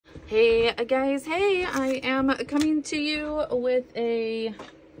Hey guys, hey, I am coming to you with a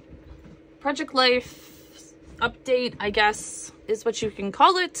Project Life update, I guess is what you can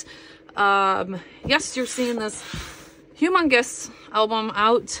call it. Yes, you're seeing this humongous album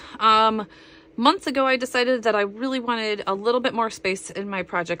out. Months ago, I decided that I really wanted a little bit more space in my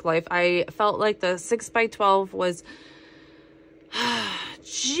Project Life. I felt like the 6x12 was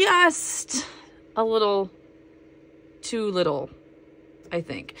just a little too little, I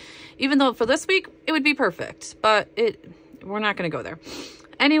think. Even though for this week it would be perfect, but we're not going to go there.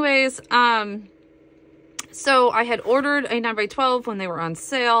 Anyways, so I had ordered a 9x12 when they were on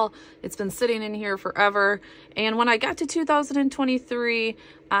sale. It's been sitting in here forever. And when I got to 2023,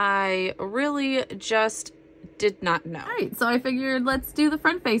 I really just did not know. All right, so I figured let's do the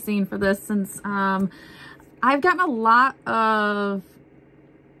front facing for this, since I've gotten a lot of,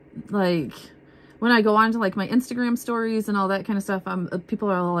 like, when I go on to like my Instagram stories and all that kind of stuff, people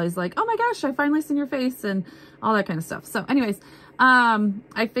are always like, oh my gosh, I finally seen your face and all that kind of stuff. So anyways,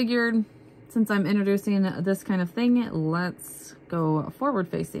 I figured since I'm introducing this kind of thing, let's go forward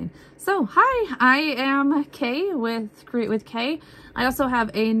facing. So hi, I am Kay with Create with Kay. I also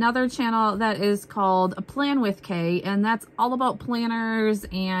have another channel that is called Plan with Kay, and that's all about planners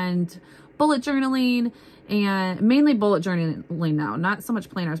and bullet journaling, and mainly bullet journaling now, not so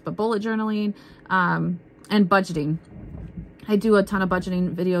much planners, but bullet journaling and budgeting. I do a ton of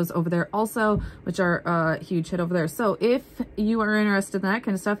budgeting videos over there also, which are a huge hit over there. So if you are interested in that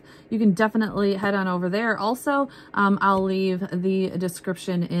kind of stuff, you can definitely head on over there. Also, I'll leave the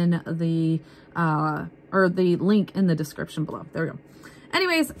description in the, or the link in the description below. There we go.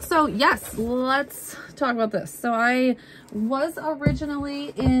 Anyways, so yes, let's talk about this. So I was originally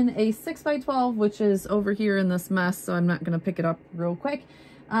in a 6x12, which is over here in this mess, so I'm not going to pick it up real quick.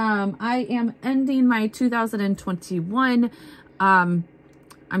 I am ending my 2021. I'm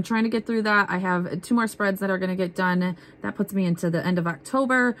trying to get through that. I have 2 more spreads that are going to get done. That puts me into the end of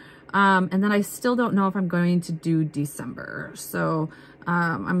October. And then I still don't know if I'm going to do December. So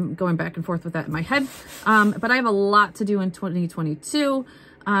I'm going back and forth with that in my head. But I have a lot to do in 2022.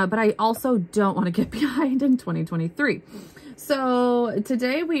 But I also don't want to get behind in 2023. So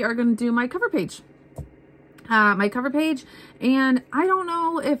today we are going to do my cover page. And I don't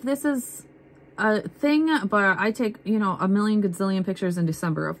know if this is a thing, but I take, you know, a million gazillion pictures in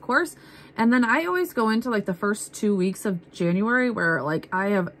December, of course. And then I always go into like the first 2 weeks of January where like I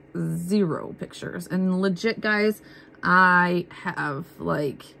have 0 pictures. And legit, guys, I have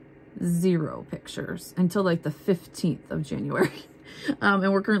like 0 pictures until like the 15th of January.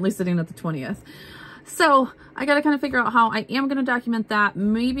 And we're currently sitting at the 20th. So I got to kind of figure out how I am going to document that.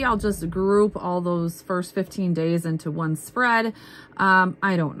 Maybe I'll just group all those first 15 days into one spread.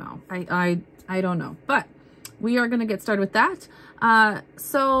 I don't know. I don't know, but we are going to get started with that.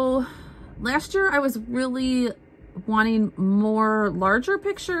 So last year I was really wanting more larger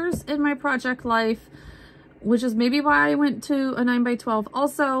pictures in my Project Life, which is maybe why I went to a 9x12.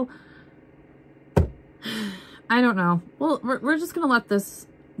 Also, I don't know. Well, we're just going to let this,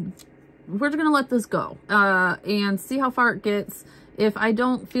 we're going to let this go and see how far it gets. If I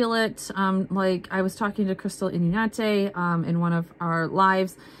don't feel it, like I was talking to Crystal Inunate in one of our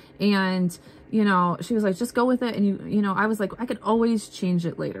lives, and you know, she was like, just go with it. And you know, I was like, I could always change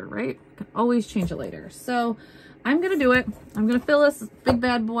it later, right? I could always change it later. So I'm going to do it. I'm going to fill this big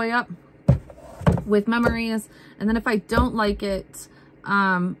bad boy up with memories. And then if I don't like it,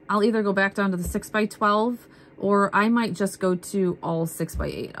 I'll either go back down to the 6x12, or I might just go to all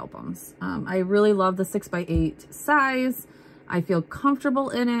 6x8 albums. I really love the 6x8 size. I feel comfortable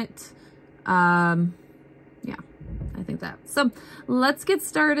in it. Yeah, I think that. So let's get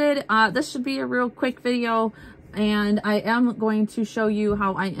started. This should be a real quick video, and I am going to show you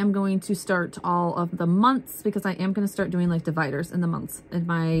how I am going to start all of the months, because I am going to start doing like dividers in the months in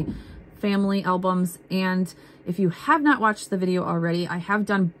my family albums. And if you have not watched the video already, I have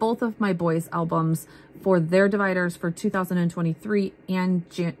done both of my boys' albums for their dividers for 2023 and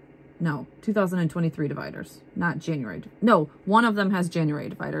 2023 dividers, not January. No, one of them has January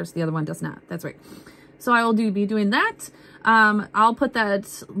dividers. The other one does not. That's right. So I will be doing that. I'll put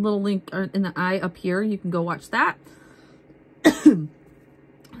that little link in the eye up here. You can go watch that.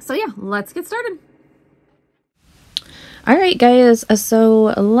 So yeah, let's get started. All right, guys.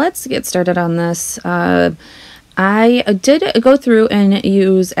 So let's get started on this. I did go through and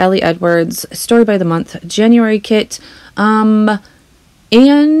use Allie Edwards' Story by the Month January kit, and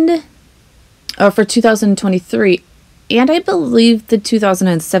for 2023, and I believe the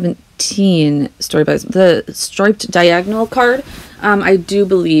 2017 Story by the striped diagonal card, I do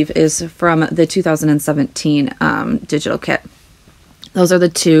believe is from the 2017 digital kit. Those are the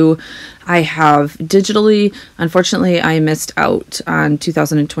two I have digitally. Unfortunately, I missed out on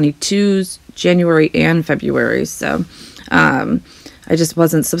 2022's January and February, so I just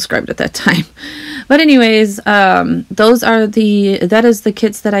wasn't subscribed at that time. But anyways, that is the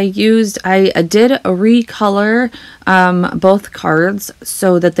kits that I used. I did recolor both cards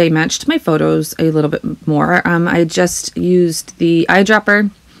so that they matched my photos a little bit more. I just used the eyedropper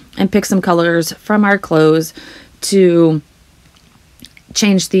and picked some colors from our clothes to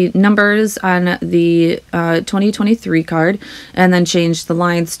change the numbers on the 2023 card, and then change the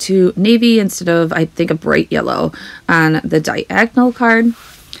lines to navy instead of, I think, a bright yellow on the diagonal card.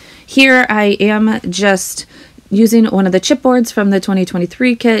 Here I am just using one of the chipboards from the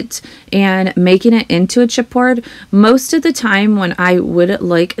 2023 kit and making it into a chipboard. Most of the time when I would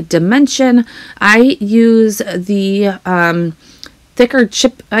like dimension, I use the thicker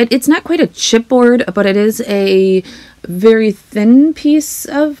chip. It's not quite a chipboard, but it is a very thin piece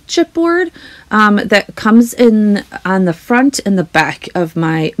of chipboard that comes in on the front and the back of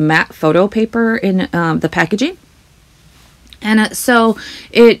my matte photo paper in the packaging. And so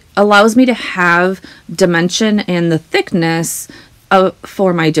it allows me to have dimension and the thickness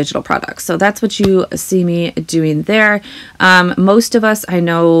for my digital products. So that's what you see me doing there. Most of us, I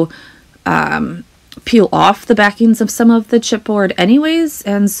know, peel off the backings of some of the chipboard anyways,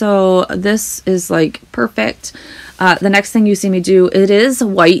 and so this is like perfect. The next thing you see me do, it is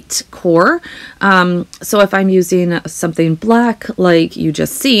white core. So if I'm using something black like you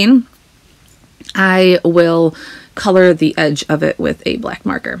just seen, I will color the edge of it with a black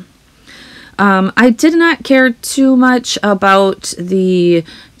marker. I did not care too much about the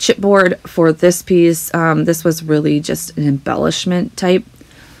chipboard for this piece. This was really just an embellishment type.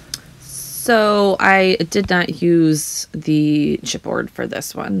 So I did not use the chipboard for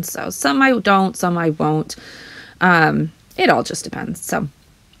this one. So some I don't, some I won't. It all just depends. So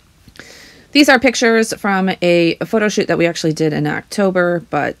these are pictures from a photo shoot that we actually did in October,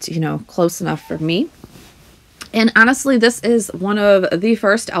 but you know, close enough for me. And honestly, this is one of the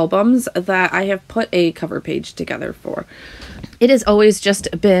first albums that I have put a cover page together for. It has always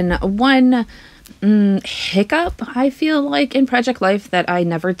just been one hiccup, I feel like, in project life that I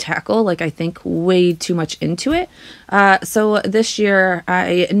never tackle. Like, I think way too much into it. So this year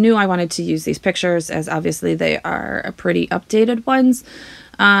I knew I wanted to use these pictures, as obviously they are pretty updated ones.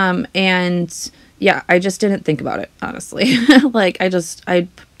 And yeah, I just didn't think about it, honestly. Like, I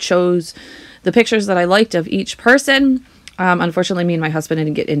chose the pictures that I liked of each person. Unfortunately, me and my husband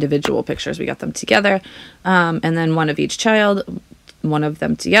didn't get individual pictures. We got them together. And then one of each child, one of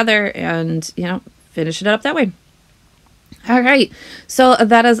them together, and, you know, finish it up that way. All right, so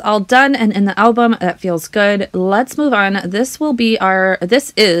that is all done and in the album. That feels good. Let's move on. This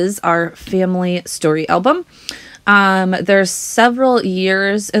is our family story album. There's several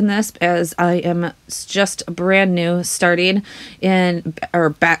years in this, as I am just brand new starting into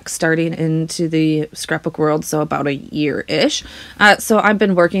the scrapbook world, so about a year-ish. So I've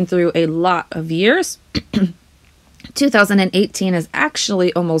been working through a lot of years. 2018 is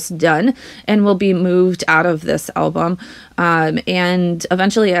actually almost done and will be moved out of this album. And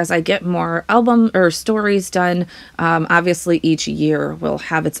eventually, as I get more album or stories done, obviously each year will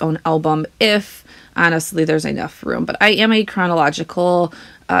have its own album if honestly there's enough room. But I am a chronological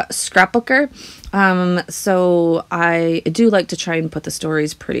scrapbooker, so I do like to try and put the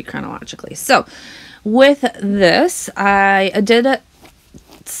stories pretty chronologically. So with this, I did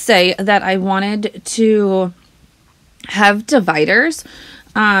say that I wanted to have dividers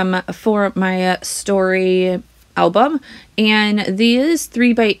for my story album, and these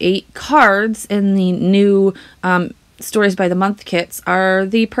 3x8 cards in the new Stories by the Month kits are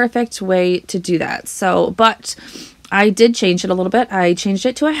the perfect way to do that. So, but I did change it a little bit. I changed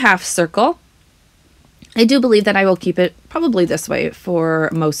it to a half circle. I do believe that I will keep it probably this way for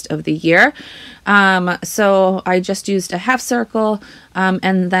most of the year. So I just used a half circle,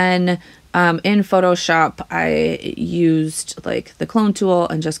 and then in Photoshop, I used like the clone tool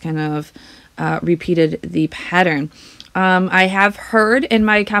and just kind of repeated the pattern. I have heard in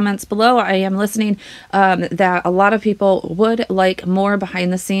my comments below, I am listening, that a lot of people would like more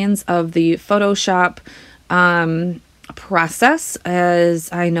behind the scenes of the Photoshop process,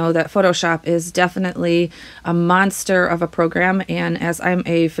 as I know that Photoshop is definitely a monster of a program, and as I'm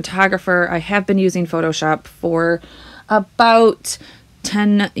a photographer, I have been using Photoshop for about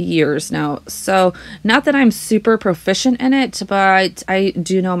 10 years now. So not that I'm super proficient in it, but I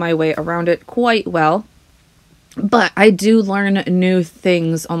do know my way around it quite well. But I do learn new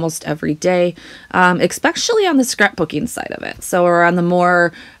things almost every day, especially on the scrapbooking side of it. So, or on the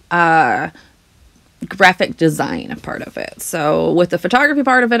more graphic design part of it. So with the photography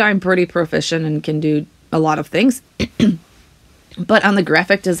part of it, I'm pretty proficient and can do a lot of things. But on the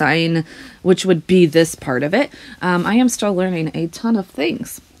graphic design, which would be this part of it, I am still learning a ton of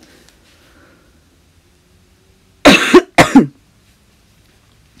things.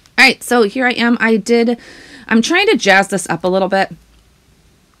 All right, so here I am. I'm trying to jazz this up a little bit.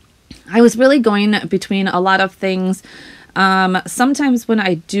 I was really going between a lot of things. Sometimes when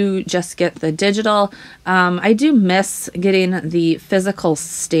I do just get the digital, I do miss getting the physical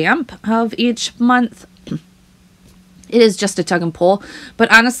stamp of each month. It is just a tug and pull,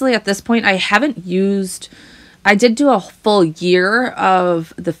 but honestly, at this point, I did do a full year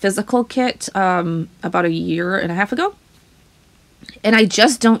of the physical kit, about a year and a half ago. And I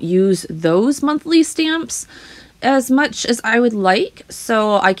just don't use those monthly stamps as much as I would like.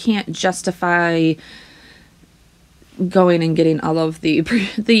 So I can't justify going and getting all of the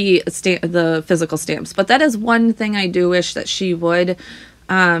physical stamps. But that is one thing I do wish that she would,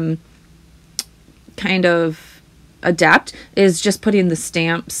 kind of adapt, is just putting the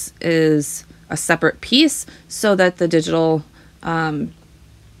stamps is a separate piece so that the digital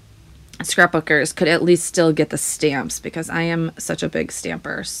scrapbookers could at least still get the stamps, because I am such a big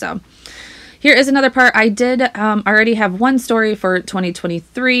stamper. So here is another part. I did already have one story for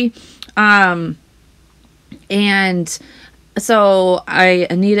 2023, and so I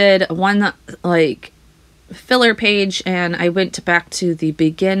needed one like filler page, and I went back to the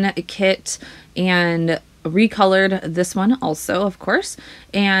begin kit and recolored this one also, of course,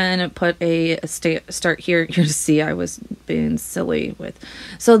 and put a start here. You see, I was being silly with.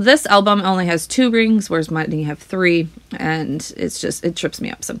 So this album only has 2 rings, whereas mine have 3, and it trips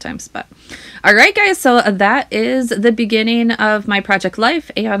me up sometimes. But all right, guys, so that is the beginning of my project life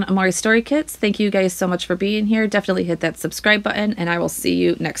and more story kits. Thank you guys so much for being here. Definitely hit that subscribe button, and I will see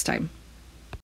you next time.